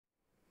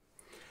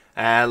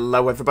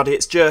Hello everybody,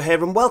 it's Joe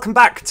here and welcome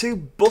back to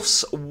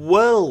Bus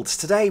World.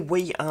 Today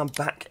we are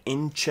back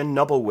in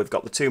Chernobyl. We've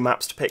got the two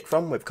maps to pick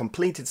from. We've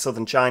completed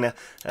southern China,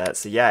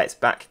 so yeah, it's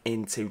back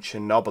into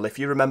Chernobyl. If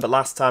you remember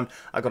last time,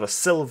 I got a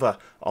silver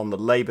on the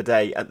Labour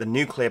Day at the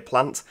nuclear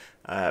plant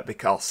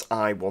because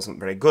I wasn't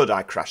very good.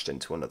 I crashed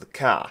into another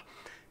car.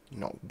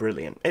 Not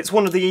brilliant. It's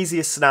one of the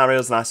easiest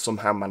scenarios and I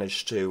somehow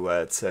managed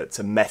to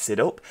mess it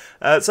up.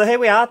 So here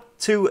we are,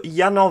 to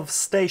Yanov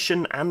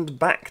station and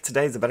back.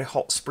 Today's a very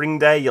hot spring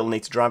day. You'll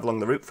need to drive along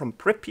the route from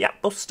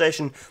Pripyat bus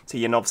station to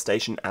Yanov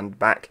station and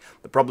back.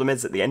 The problem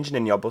is that the engine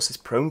in your bus is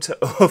prone to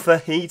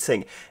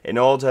overheating. In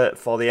order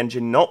for the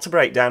engine not to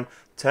break down,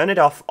 turn it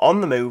off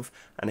on the move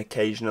and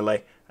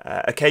occasionally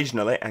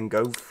and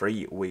go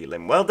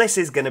freewheeling. Well, this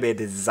is going to be a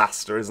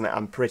disaster, isn't it?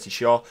 I'm pretty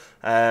sure.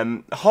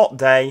 Hot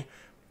day.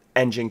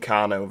 Engine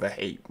can't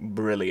overheat.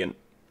 Brilliant.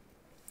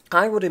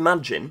 I would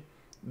imagine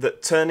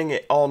that turning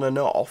it on and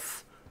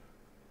off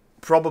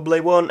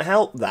probably won't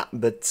help that,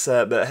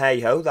 but hey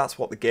ho, that's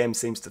what the game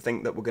seems to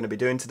think that we're going to be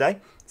doing today.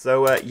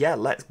 So yeah,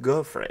 let's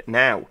go for it.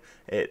 Now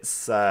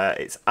it's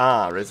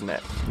R, isn't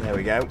it? There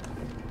we go.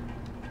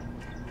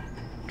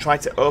 Try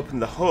to open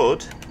the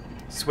hood.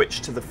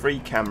 Switch to the free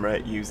camera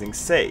using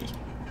C.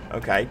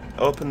 Okay,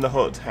 open the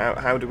hood.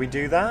 How do we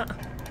do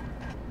that?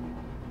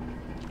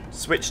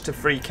 Switch to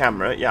free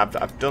camera. Yeah,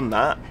 I've done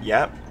that.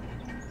 Yep.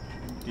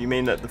 Do you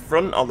mean at the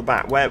front or the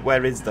back?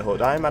 Where is the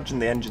hood? I imagine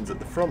the engine's at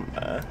the front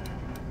there.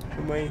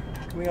 Can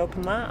we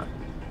open that?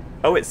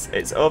 Oh,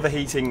 it's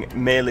overheating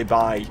merely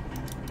by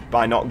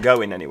not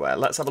going anywhere.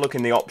 Let's have a look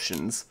in the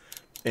options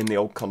in the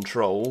old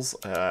controls.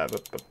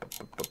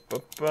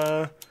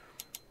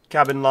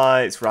 Cabin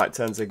lights, right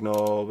turn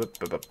signal.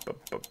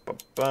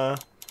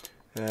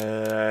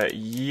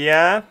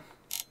 Yeah.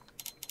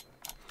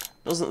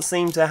 Doesn't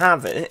seem to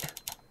have it.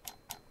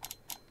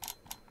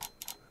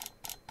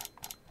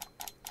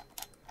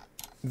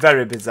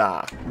 Very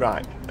bizarre.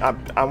 Right,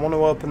 I want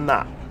to open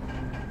that.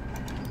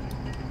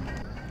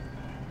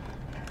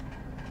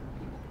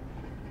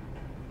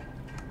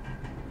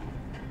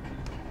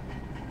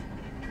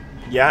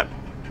 Yep.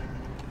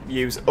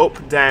 Use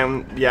up,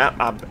 down. Yeah,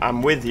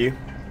 I'm with you.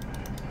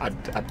 I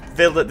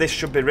feel that this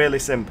should be really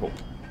simple.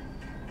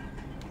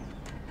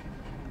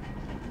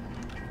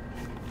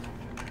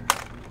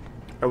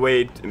 Oh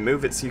wait,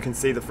 move it so you can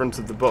see the front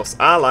of the bus.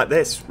 Ah, like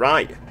this.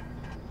 Right.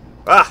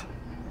 Ah!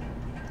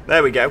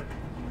 There we go.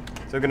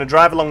 So we're going to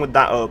drive along with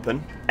that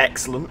open.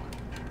 Excellent.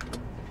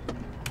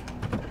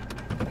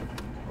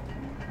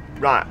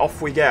 Right,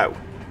 off we go.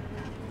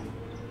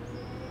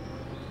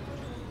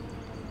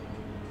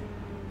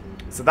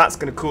 So that's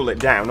going to cool it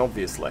down,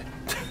 obviously.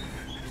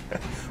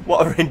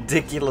 What a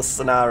ridiculous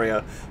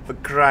scenario, for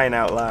crying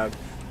out loud.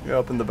 We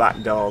open the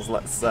back doors.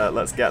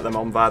 Let's get them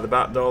on via the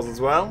back doors as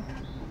well.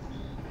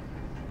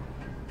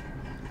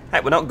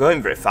 Heck, we're not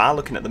going very far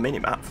looking at the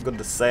minimap, for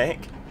goodness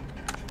sake.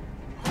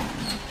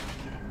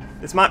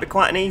 This might be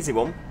quite an easy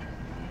one.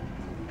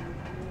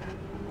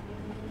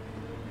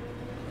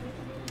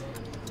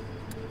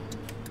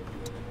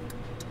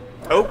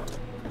 Oh!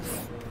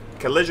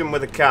 Collision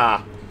with a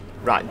car.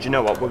 Right, do you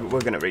know what?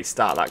 We're going to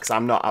restart that because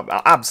I'm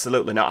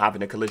absolutely not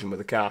having a collision with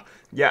a car.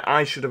 Yeah,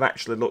 I should have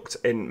actually looked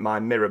in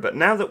my mirror, but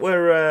now that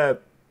we're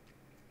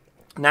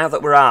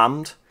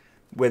armed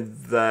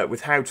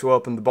with how to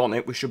open the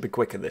bonnet, we should be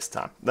quicker this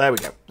time. There we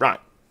go.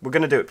 Right, we're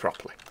going to do it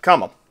properly.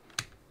 Come on.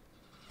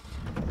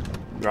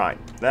 Right,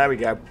 there we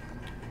go.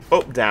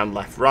 Up, down,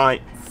 left,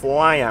 right.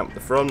 Fly out the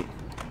front.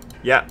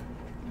 Yep.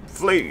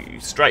 Flew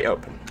straight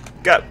open.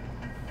 Go.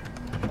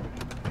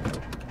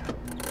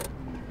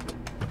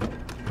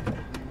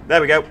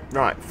 There we go.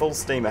 Right, full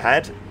steam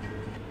ahead.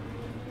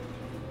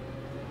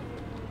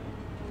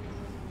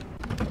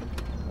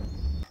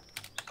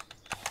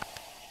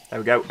 There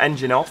we go.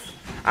 Engine off.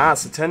 Ah,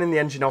 so turning the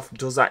engine off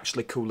does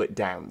actually cool it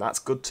down. That's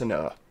good to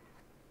know.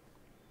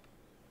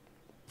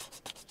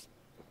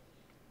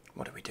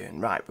 What are we doing?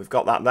 Right, we've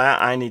got that there.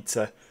 I need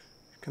to...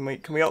 Can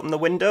we open the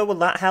window? Will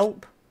that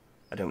help?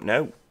 I don't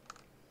know.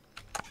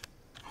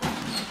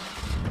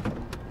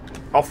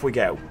 Off we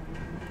go.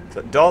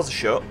 So doors are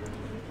shut.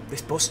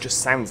 This bus just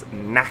sounds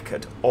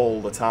knackered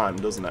all the time,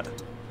 doesn't it?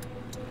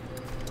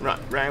 Right,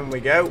 round we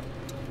go.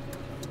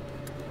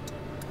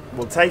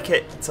 We'll take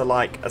it to,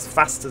 like, as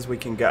fast as we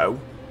can go.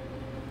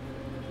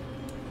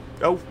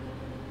 Oh,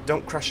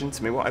 don't crash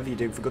into me, whatever you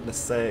do, for goodness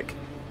sake.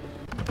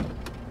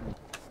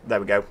 There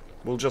we go.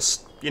 We'll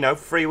just, you know,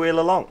 freewheel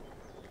along.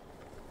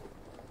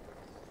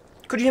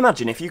 Could you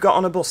imagine if you got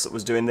on a bus that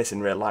was doing this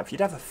in real life? You'd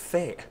have a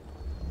fit.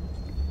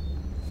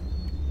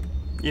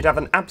 You'd have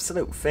an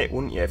absolute fit,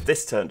 wouldn't you, if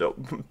this turned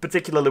up?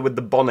 Particularly with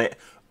the bonnet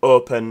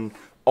open,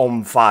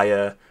 on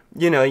fire.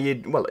 You know,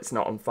 well, it's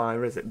not on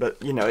fire, is it?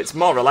 But, you know, it's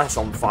more or less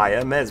on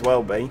fire. May as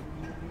well be.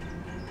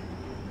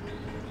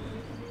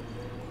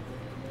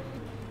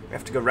 We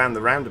have to go round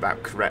the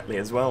roundabout correctly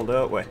as well,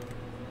 don't we?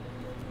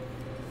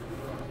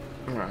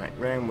 Right,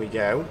 round we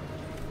go.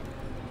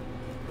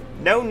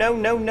 No, no,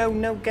 no, no,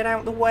 no, get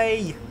out the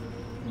way!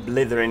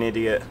 Blithering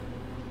idiot.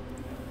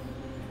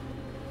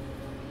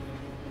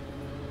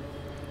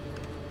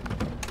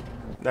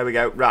 There we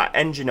go. Right,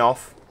 engine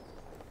off.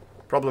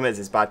 Problem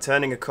is by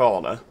turning a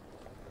corner,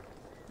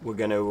 we're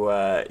going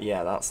to...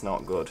 yeah, that's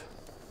not good.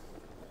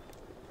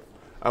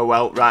 Oh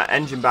well, right,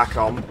 engine back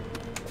on.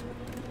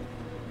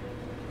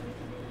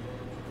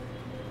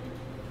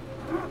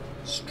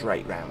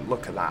 Straight round,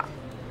 look at that.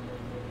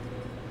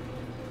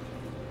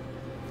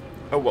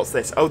 Oh, what's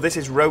this? Oh, this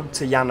is Road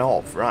to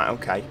Yanov. Right,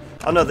 okay.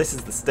 Oh no, this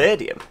is the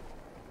stadium.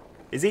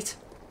 Is it?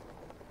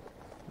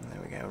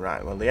 There we go.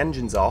 Right, well, the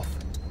engine's off.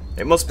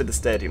 It must be the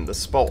stadium. There's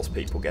sports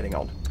people getting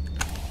on.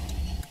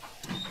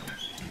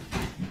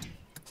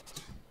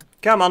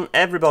 Come on,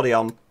 everybody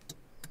on.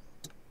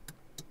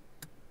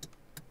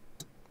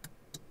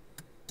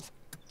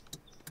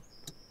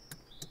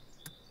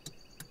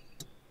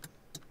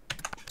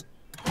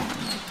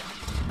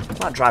 It's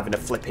like driving a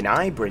flipping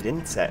hybrid,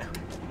 isn't it?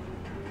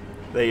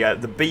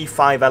 The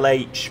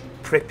B5LH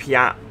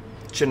Pripyat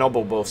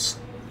Chernobyl bus.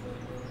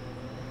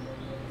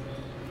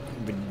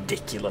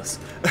 Ridiculous.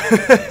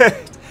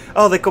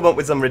 Oh, they come up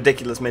with some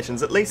ridiculous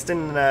missions. At least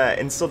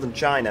in southern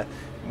China,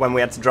 when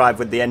we had to drive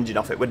with the engine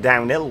off, it were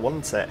downhill,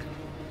 wasn't it?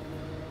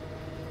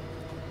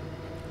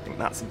 I think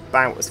that's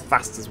about as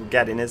fast as we're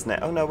getting, isn't it?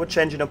 Oh no, we're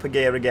changing up a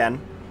gear again.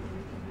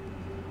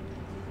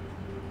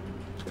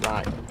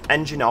 Right,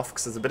 engine off,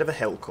 because there's a bit of a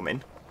hill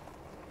coming.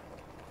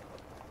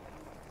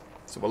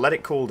 So we'll let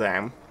it cool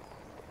down.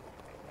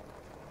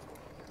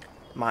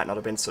 Might not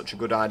have been such a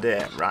good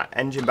idea. Right,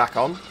 engine back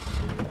on.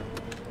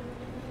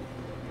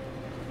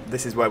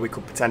 This is where we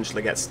could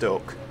potentially get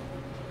stuck.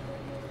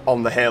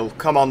 On the hill.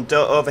 Come on,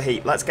 don't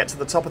overheat. Let's get to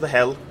the top of the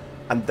hill,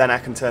 and then I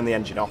can turn the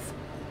engine off.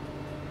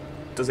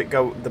 Does it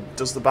go?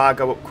 Does the bar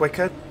go up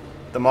quicker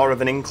the more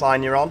of an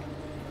incline you're on?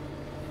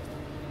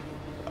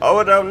 Oh,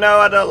 I don't know.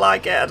 I don't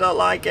like it. I don't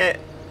like it.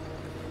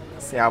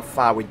 Let's see how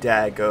far we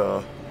dare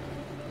go.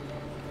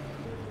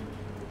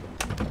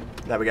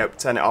 There we go.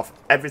 Turn it off.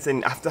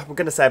 Everything. We're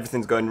going to say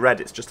everything's going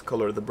red. It's just the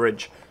colour of the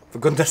bridge. For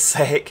goodness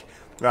sake.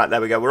 Right, there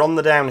we go. We're on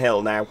the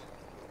downhill now.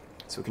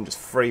 So we can just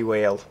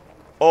freewheel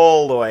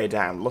all the way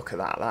down. Look at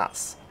that.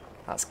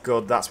 That's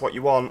good. That's what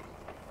you want.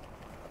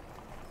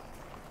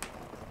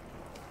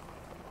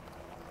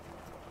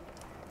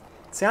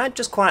 See, I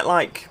just quite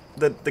like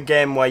the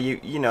game where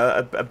you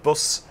know, a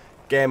bus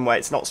game where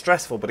it's not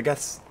stressful, but I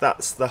guess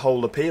that's the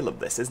whole appeal of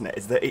this, isn't it?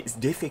 Is that it's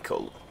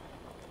difficult.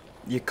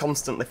 You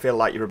constantly feel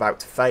like you're about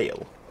to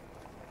fail.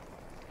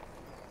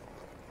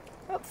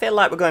 I don't feel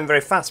like we're going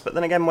very fast, but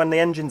then again, when the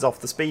engine's off,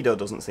 the speedo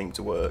doesn't seem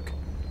to work.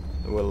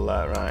 We'll,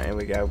 right, here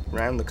we go,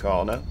 round the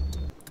corner.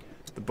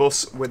 The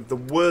bus with the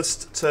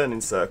worst turning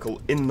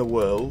circle in the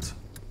world.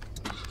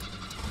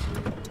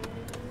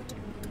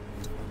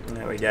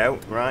 There we go,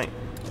 right.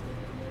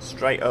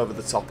 Straight over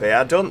the top here.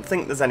 I don't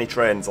think there's any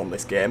trains on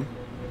this game.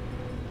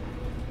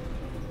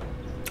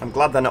 I'm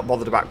glad they're not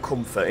bothered about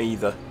comfort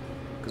either,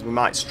 because we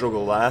might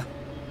struggle there.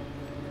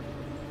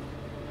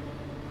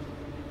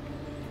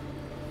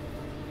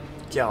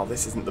 God,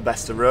 this isn't the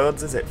best of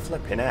roads, is it?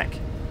 Flipping heck.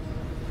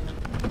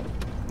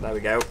 There we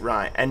go.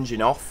 Right,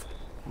 engine off.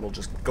 We'll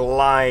just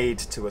glide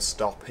to a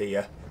stop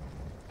here.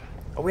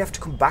 Oh, we have to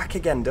come back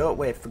again, don't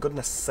we? For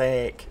goodness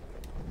sake.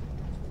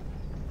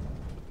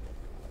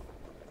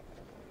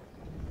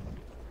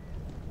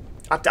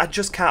 I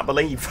just can't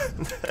believe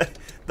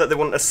that they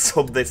want to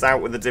sub this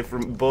out with a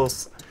different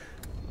bus.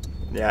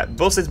 Yeah,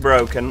 bus is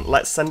broken.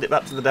 Let's send it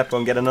back to the depot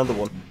and get another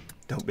one.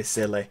 Don't be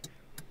silly.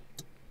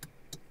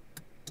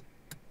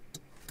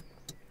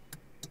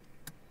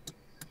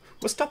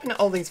 We're stopping at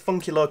all these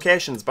funky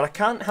locations, but I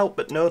can't help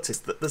but notice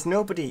that there's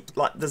nobody,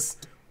 like,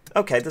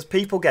 okay, there's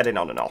people getting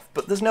on and off,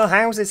 but there's no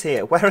houses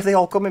here. Where are they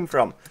all coming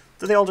from?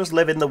 Do they all just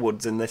live in the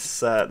woods in this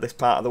this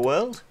part of the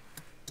world?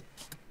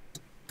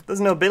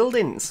 There's no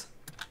buildings.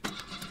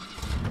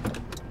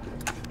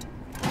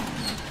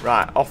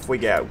 Right, off we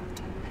go.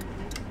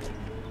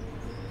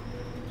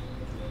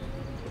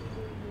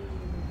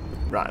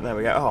 Right, there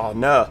we go. Oh,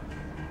 no.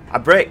 I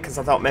braked because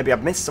I thought maybe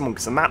I'd missed someone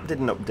because the map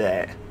didn't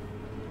update.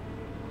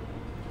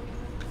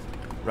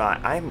 Right,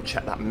 I haven't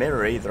checked that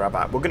mirror either, have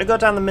I? We're going to go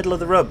down the middle of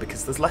the road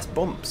because there's less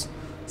bumps.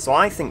 So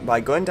I think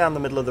by going down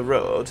the middle of the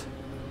road,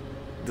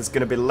 there's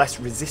going to be less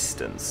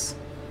resistance.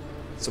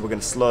 So we're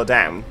going to slow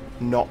down,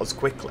 not as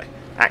quickly.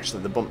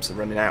 Actually, the bumps are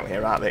running out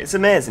here, aren't they? It's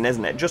amazing,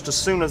 isn't it? Just as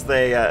soon as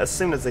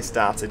they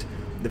started,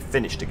 they've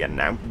finished again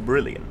now.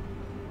 Brilliant.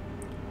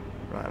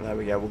 Right, there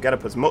we go. We'll get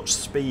up as much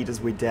speed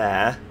as we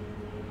dare.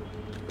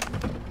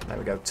 There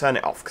we go. Turn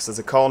it off because there's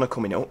a corner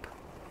coming up.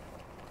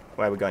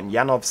 Where we're going.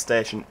 Yanov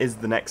Station is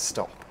the next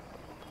stop.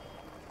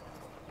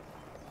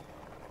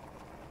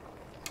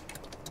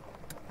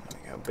 There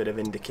we go. A bit of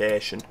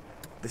indication.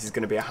 This is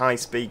going to be a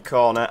high-speed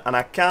corner, and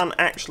I can't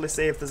actually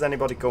see if there's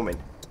anybody coming.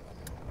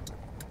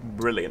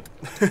 Brilliant.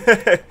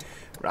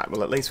 Right,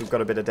 well, at least we've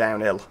got a bit of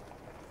downhill.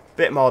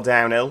 Bit more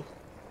downhill.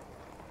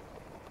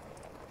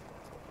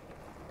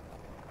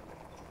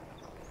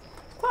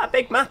 Quite a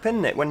big map,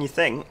 isn't it, when you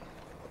think?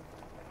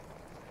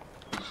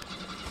 There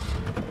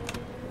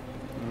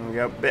we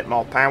go, bit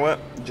more power,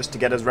 just to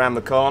get us round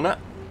the corner.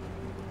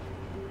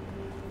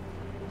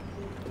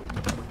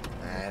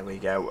 There There we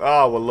go.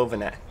 Oh, we're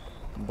loving it.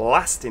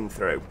 Blasting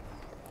through.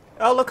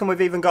 Oh, look, and we've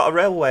even got a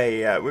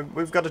railway.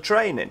 We've got a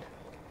train in.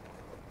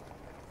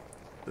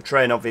 The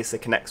train obviously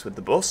connects with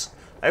the bus.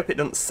 I hope it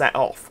doesn't set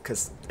off,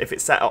 because if it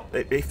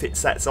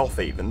sets off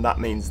even, that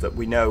means that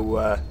we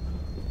know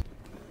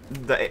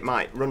that it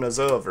might run us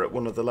over at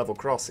one of the level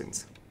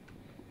crossings.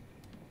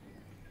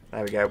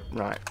 There we go.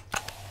 Right.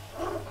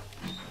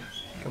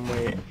 Can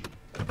we...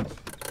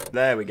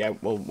 There we go.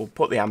 We'll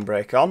put the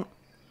handbrake on.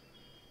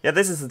 Yeah,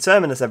 this is the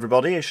terminus,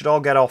 everybody. You should all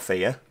get off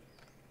here.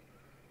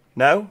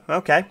 No?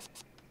 Okay.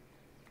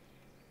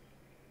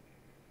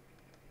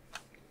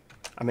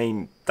 I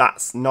mean,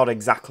 that's not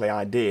exactly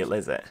ideal,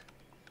 is it?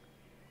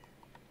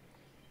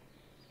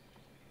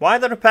 Why are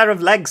there a pair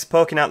of legs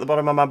poking out the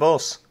bottom of my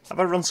bus?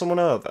 Have I run someone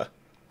over?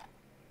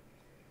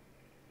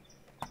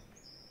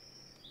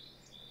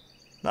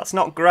 That's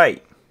not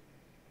great.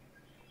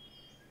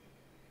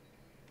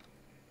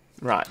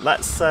 Right,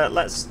 let's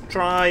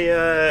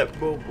try.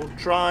 We'll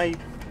try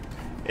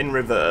in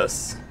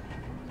reverse.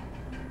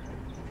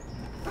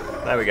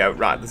 There we go.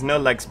 Right, there's no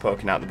legs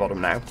poking out the bottom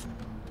now.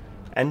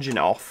 Engine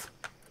off.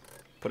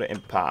 Put it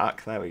in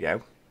park. There we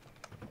go.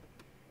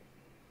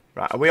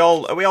 Right, are we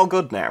all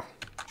good now?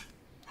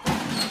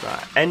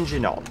 Right,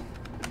 engine on.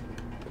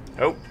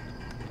 Oh,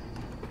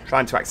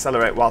 trying to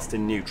accelerate whilst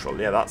in neutral.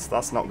 Yeah,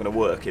 that's not going to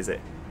work, is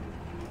it?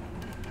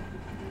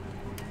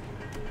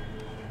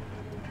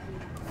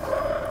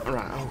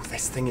 Right. Oh,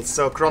 this thing is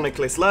so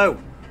chronically slow.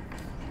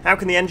 How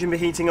can the engine be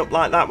heating up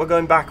like that? We're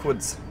going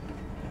backwards.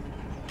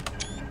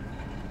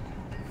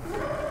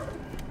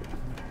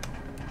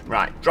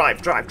 Right,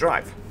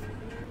 drive.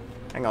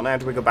 Hang on, how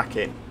do we go back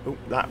in? Oh,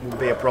 that will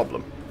be a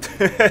problem.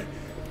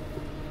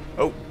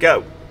 Oh,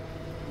 go.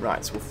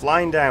 Right, so we're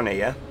flying down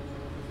here.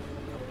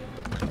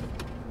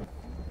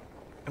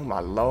 Oh my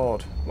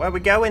lord. Where are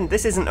we going?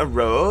 This isn't a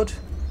road.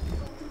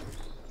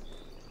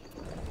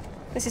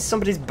 This is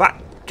somebody's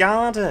back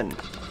garden.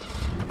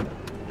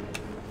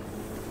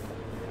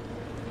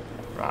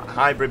 Right,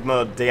 hybrid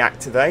mode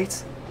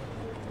deactivate.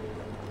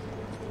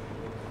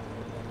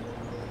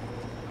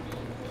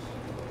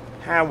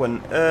 How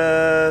on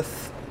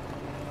earth?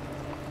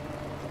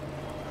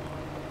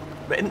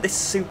 But isn't this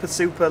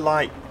super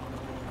like...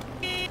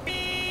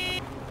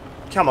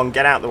 Come on,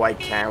 get out of the way,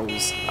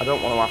 cows. I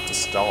don't want to have to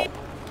stop.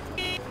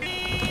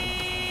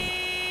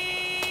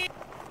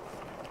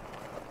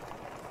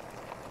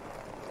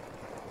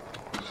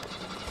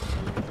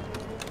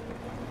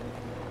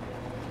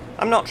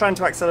 I'm not trying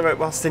to accelerate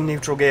whilst in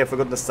neutral gear, for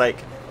goodness sake.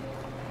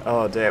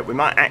 Oh dear, we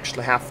might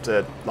actually have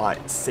to, like,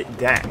 sit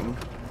down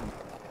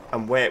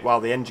and wait while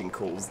the engine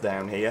cools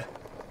down here.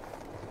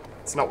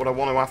 It's not what I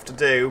want to have to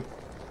do,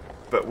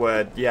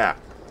 but yeah.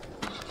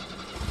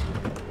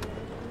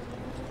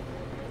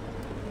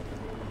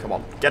 Come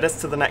on, get us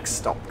to the next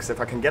stop, because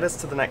if I can get us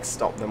to the next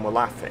stop, then we're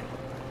laughing.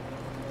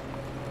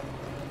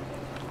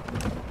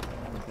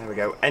 There we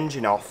go,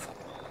 engine off.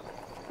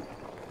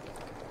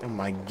 Oh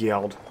my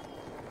god.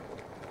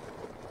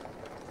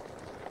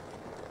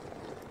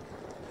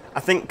 I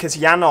think because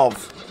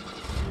Yanov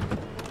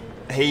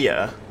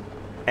here,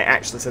 it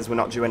actually says we're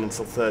not due in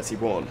until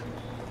 31.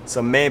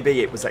 So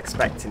maybe it was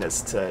expecting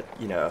us to,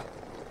 you know,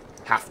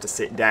 have to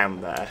sit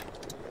down there.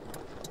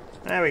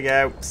 There we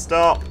go,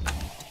 stop.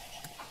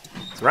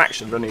 So we're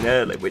actually running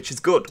early, which is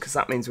good, because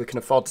that means we can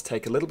afford to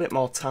take a little bit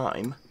more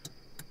time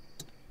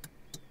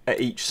at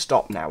each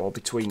stop now, or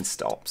between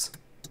stops.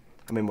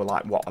 I mean, we're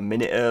like, what, a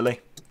minute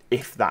early?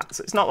 If that.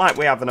 So it's not like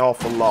we have an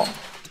awful lot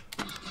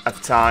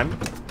of time.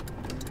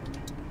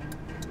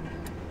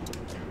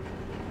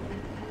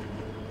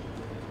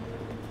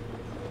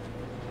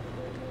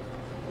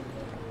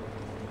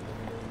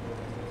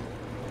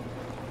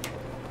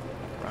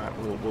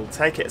 We'll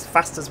take it as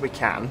fast as we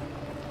can.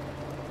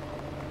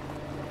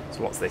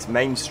 So what's this?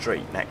 Main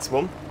Street, next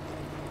one.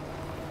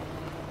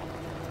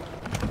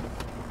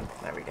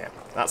 There we go.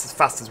 That's as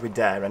fast as we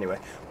dare anyway.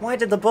 Why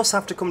did the bus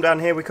have to come down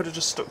here? We could have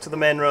just stuck to the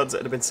main roads. It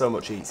would have been so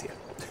much easier.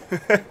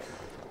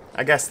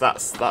 I guess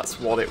that's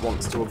what it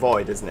wants to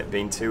avoid, isn't it?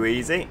 Being too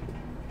easy.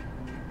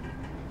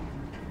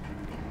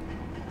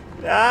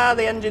 Ah,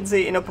 the engine's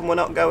heating up and we're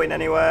not going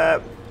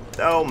anywhere.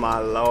 Oh my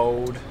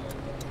lord.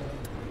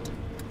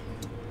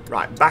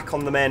 Right, back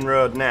on the main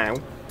road now.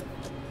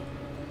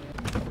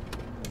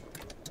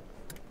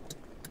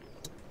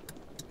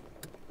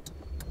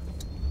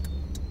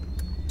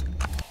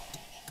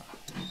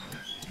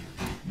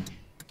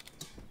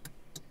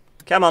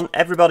 Come on,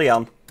 everybody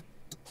on.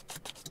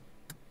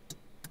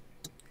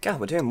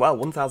 God, we're doing well.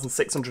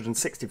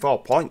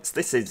 1,664 points.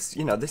 This is,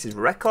 you know, this is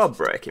record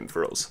breaking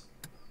for us.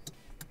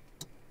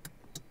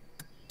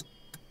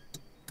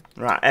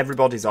 Right,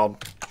 everybody's on.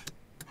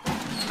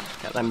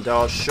 Get them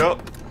doors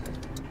shut.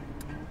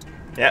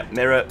 Yep,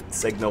 mirror,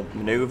 signal,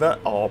 manoeuvre,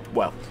 or,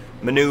 well,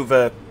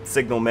 manoeuvre,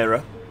 signal,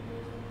 mirror.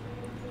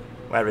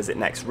 Where is it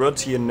next? Road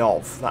to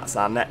Yanov. That's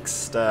our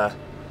next,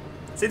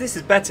 See, this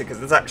is better because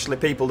there's actually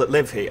people that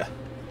live here.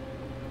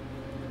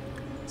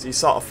 So you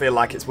sort of feel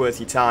like it's worth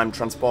your time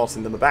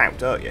transporting them about,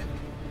 don't you?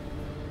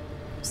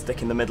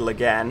 Stick in the middle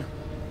again.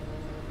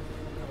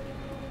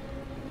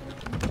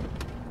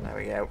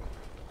 we go.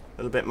 A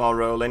little bit more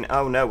rolling.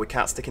 Oh no, we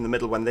can't stick in the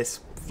middle when this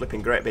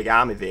flipping great big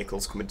army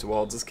vehicle's coming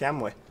towards us, can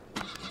we?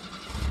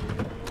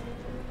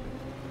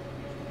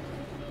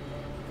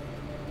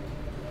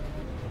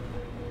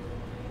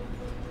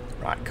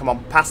 Right, come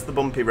on, past the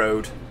bumpy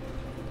road.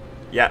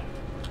 Yep.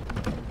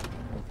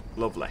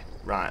 Lovely.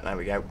 Right, there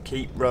we go.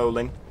 Keep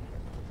rolling.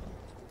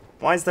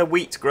 Why is there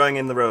wheat growing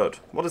in the road?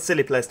 What a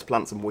silly place to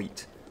plant some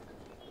wheat.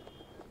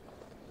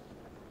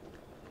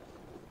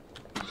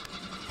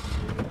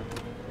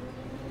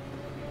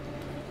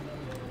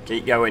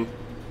 Keep going.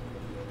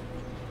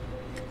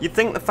 You'd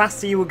think the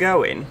faster you were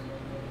going,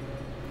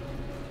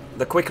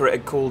 the quicker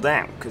it'd cool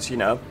down, because, you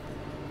know,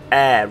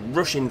 air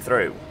rushing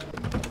through.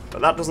 But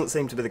that doesn't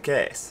seem to be the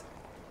case.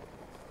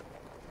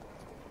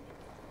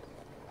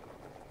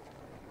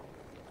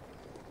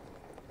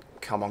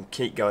 Come on,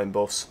 keep going,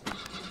 bus.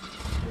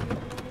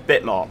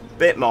 Bit more,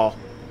 bit more.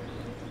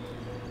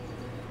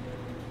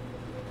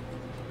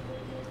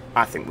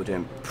 I think we're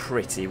doing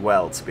pretty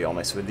well, to be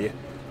honest with you.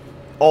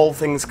 All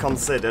things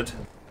considered.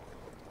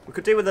 We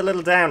could do with a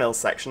little downhill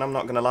section, I'm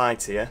not going to lie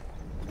to you.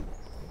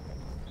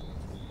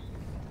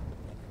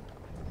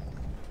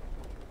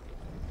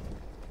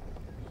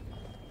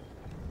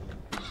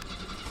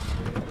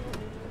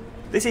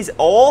 This is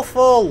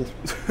awful!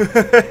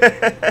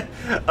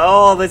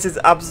 Oh, this is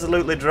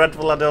absolutely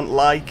dreadful, I don't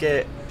like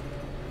it.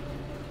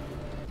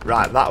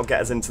 Right, that'll get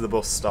us into the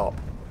bus stop.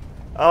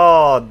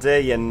 Oh, dear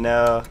you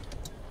know.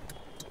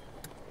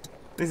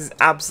 This is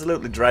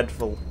absolutely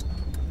dreadful.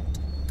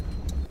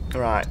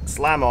 Right,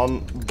 slam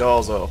on,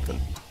 doors open.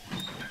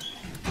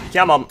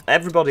 Come on,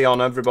 everybody on,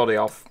 everybody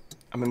off.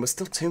 I mean, we're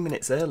still 2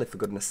 minutes early, for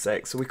goodness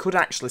sake, so we could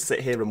actually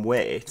sit here and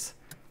wait.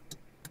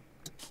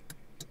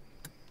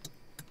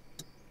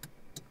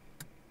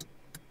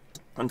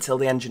 Until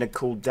the engine had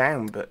cooled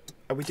down, but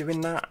are we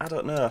doing that? I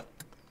don't know.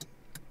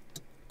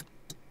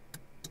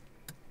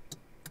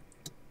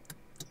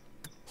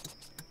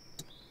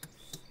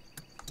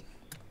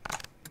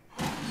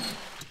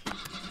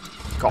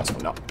 Of course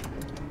we're not.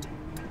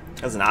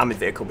 There's an army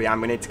vehicle behind,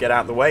 we need to get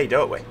out of the way,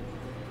 don't we?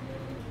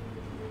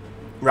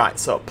 Right,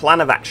 so plan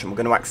of action. We're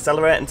going to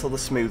accelerate until the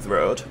smooth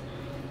road.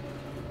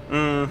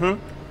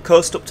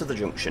 Coast up to the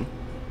junction.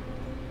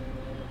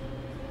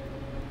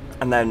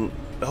 And then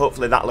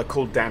hopefully that'll have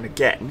cooled down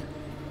again.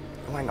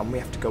 Oh, hang on, we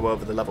have to go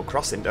over the level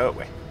crossing, don't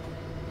we?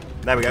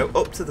 There we go,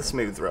 up to the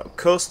smooth road.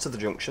 Coast to the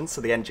junction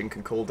so the engine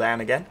can cool down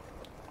again.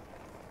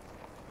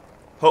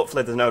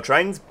 Hopefully there's no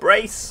trains.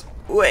 Brace!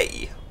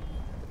 Way!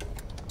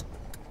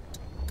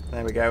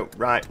 There we go.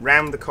 Right,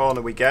 round the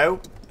corner we go.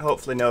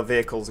 Hopefully no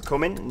vehicles are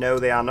coming. No,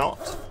 they are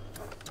not.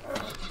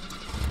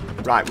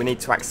 Right, we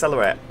need to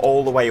accelerate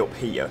all the way up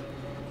here.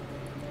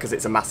 Because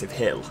it's a massive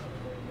hill.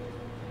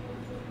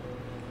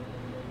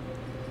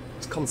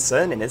 It's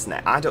concerning, isn't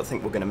it? I don't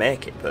think we're going to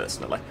make it,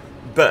 personally.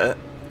 But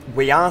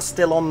we are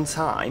still on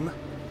time.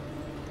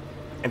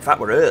 In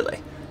fact, we're early.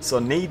 So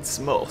needs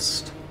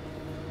must,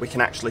 we can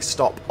actually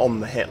stop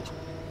on the hill.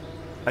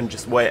 And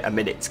just wait a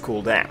minute to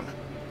cool down.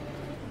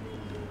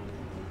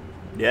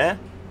 Yeah?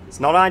 It's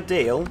not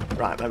ideal.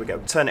 Right, there we go.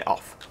 Turn it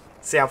off.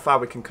 See how far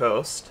we can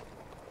coast.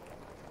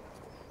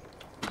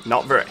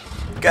 Not very.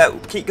 Go!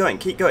 Keep going,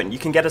 keep going. You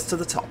can get us to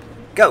the top.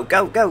 Go,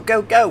 go, go,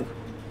 go, go!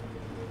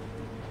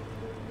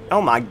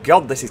 Oh my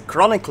god, this is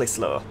chronically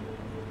slow.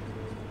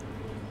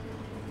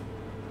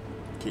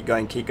 Keep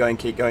going, keep going,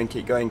 keep going,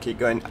 keep going, keep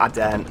going. I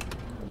daren't.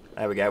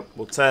 There we go.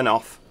 We'll turn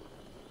off.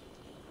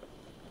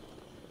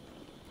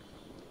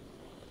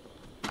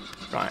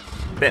 Right,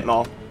 a bit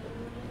more.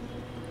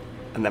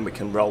 And then we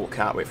can roll,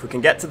 can't we? If we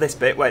can get to this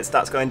bit where it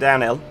starts going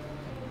downhill,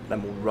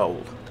 then we'll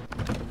roll.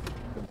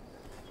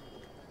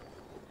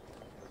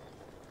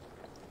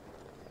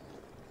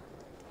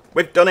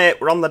 We've done it!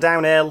 We're on the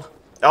downhill!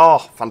 Oh,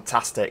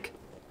 fantastic.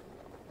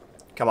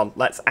 Come on,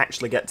 let's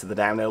actually get to the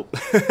downhill.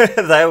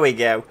 There we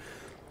go.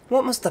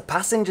 What must the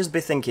passengers be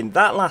thinking?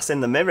 That lass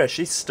in the mirror,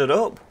 she's stood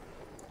up.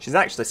 She's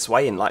actually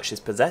swaying like she's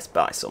possessed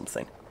by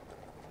something.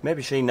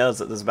 Maybe she knows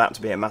that there's about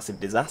to be a massive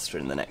disaster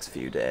in the next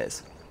few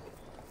days.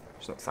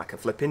 She looks like a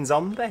flipping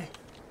zombie.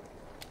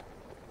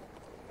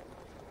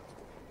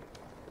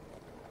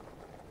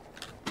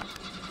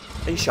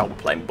 Are you sure we're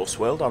playing Bus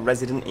World or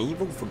Resident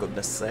Evil, for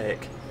goodness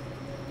sake?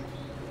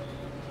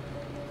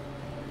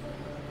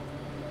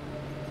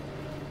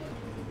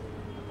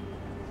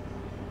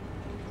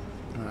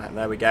 Right,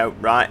 there we go.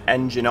 Right,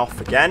 engine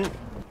off again.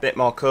 Bit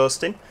more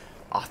coasting.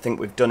 I think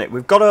we've done it.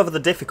 We've got over the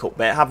difficult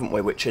bit, haven't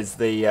we? Which is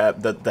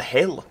the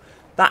hill.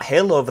 That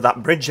hill over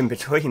that bridge in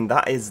between,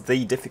 that is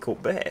the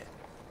difficult bit.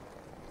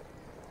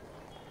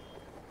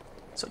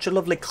 Such a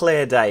lovely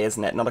clear day,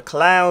 isn't it? Not a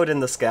cloud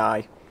in the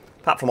sky.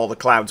 Apart from all the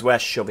clouds we're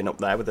shoving up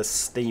there with a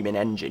steaming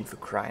engine, for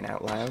crying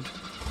out loud.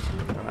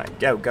 Alright,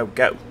 go, go,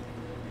 go.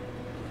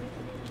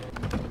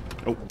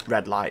 Oh,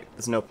 red light.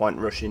 There's no point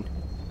rushing.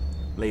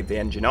 Leave the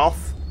engine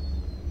off.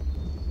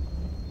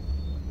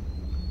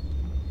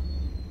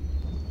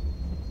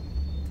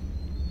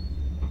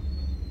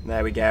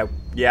 There we go.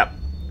 Yep.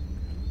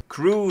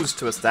 Cruise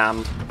to a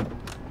stand.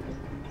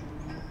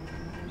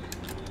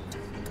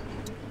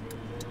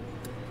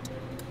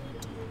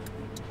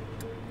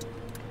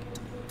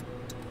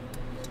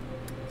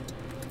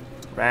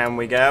 Round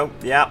we go.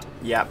 Yep,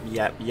 yep,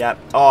 yep, yep.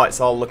 Oh, it's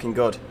all looking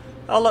good.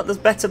 Oh, look, there's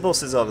better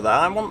buses over there.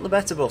 I want the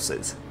better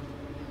buses.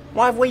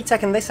 Why have we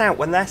taken this out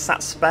when they're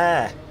sat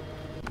spare?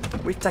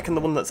 We've taken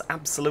the one that's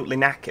absolutely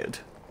knackered.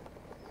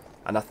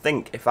 And I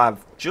think if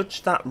I've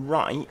judged that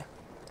right,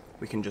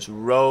 we can just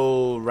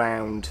roll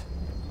round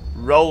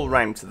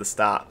to the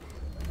start.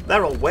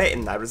 They're all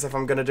waiting there as if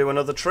I'm going to do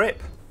another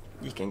trip.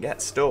 You can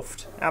get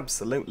stuffed.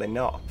 Absolutely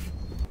not.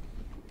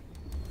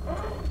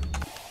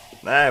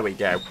 There we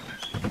go.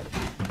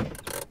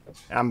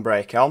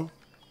 Handbrake on.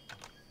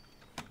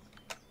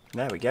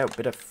 There we go.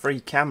 Bit of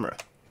free camera.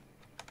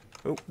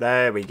 Oh,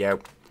 there we go.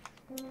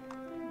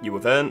 You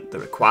have earned the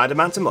required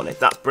amount of money.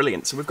 That's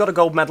brilliant. So we've got a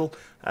gold medal.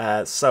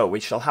 So we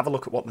shall have a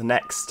look at what the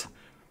next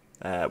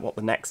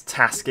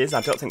task is.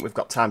 I don't think we've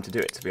got time to do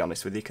it, to be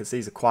honest with you, because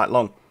these are quite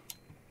long.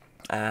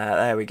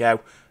 There we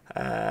go.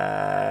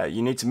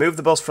 You need to move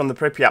the bus from the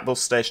Pripyat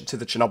bus station to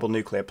the Chernobyl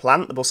nuclear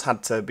plant. The bus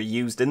had to be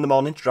used in the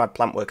morning to drive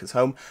plant workers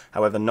home.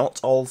 However, not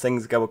all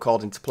things go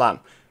according to plan.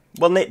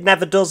 Well, it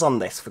never does on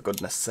this, for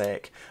goodness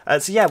sake.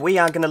 So yeah, we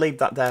are going to leave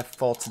that there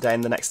for today.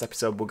 In the next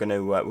episode, we're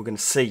going to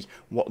see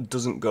what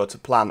doesn't go to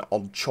plan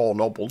on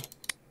Chernobyl.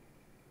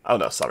 Oh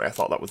no, sorry, I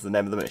thought that was the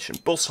name of the mission.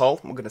 Bus haul.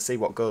 We're going to see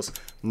what goes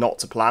not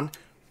to plan.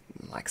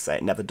 Like I say,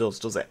 it never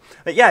does it?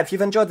 But yeah, if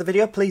you've enjoyed the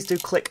video, please do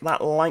click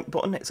that like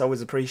button. It's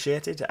always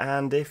appreciated.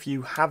 And if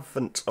you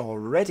haven't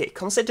already,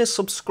 consider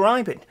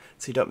subscribing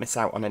so you don't miss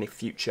out on any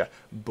future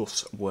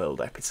Bus World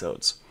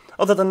episodes.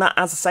 Other than that,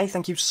 as I say,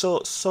 thank you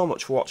so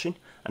much for watching.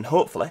 And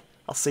hopefully,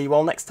 I'll see you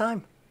all next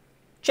time.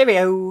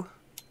 Cheerio!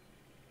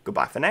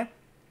 Goodbye for now.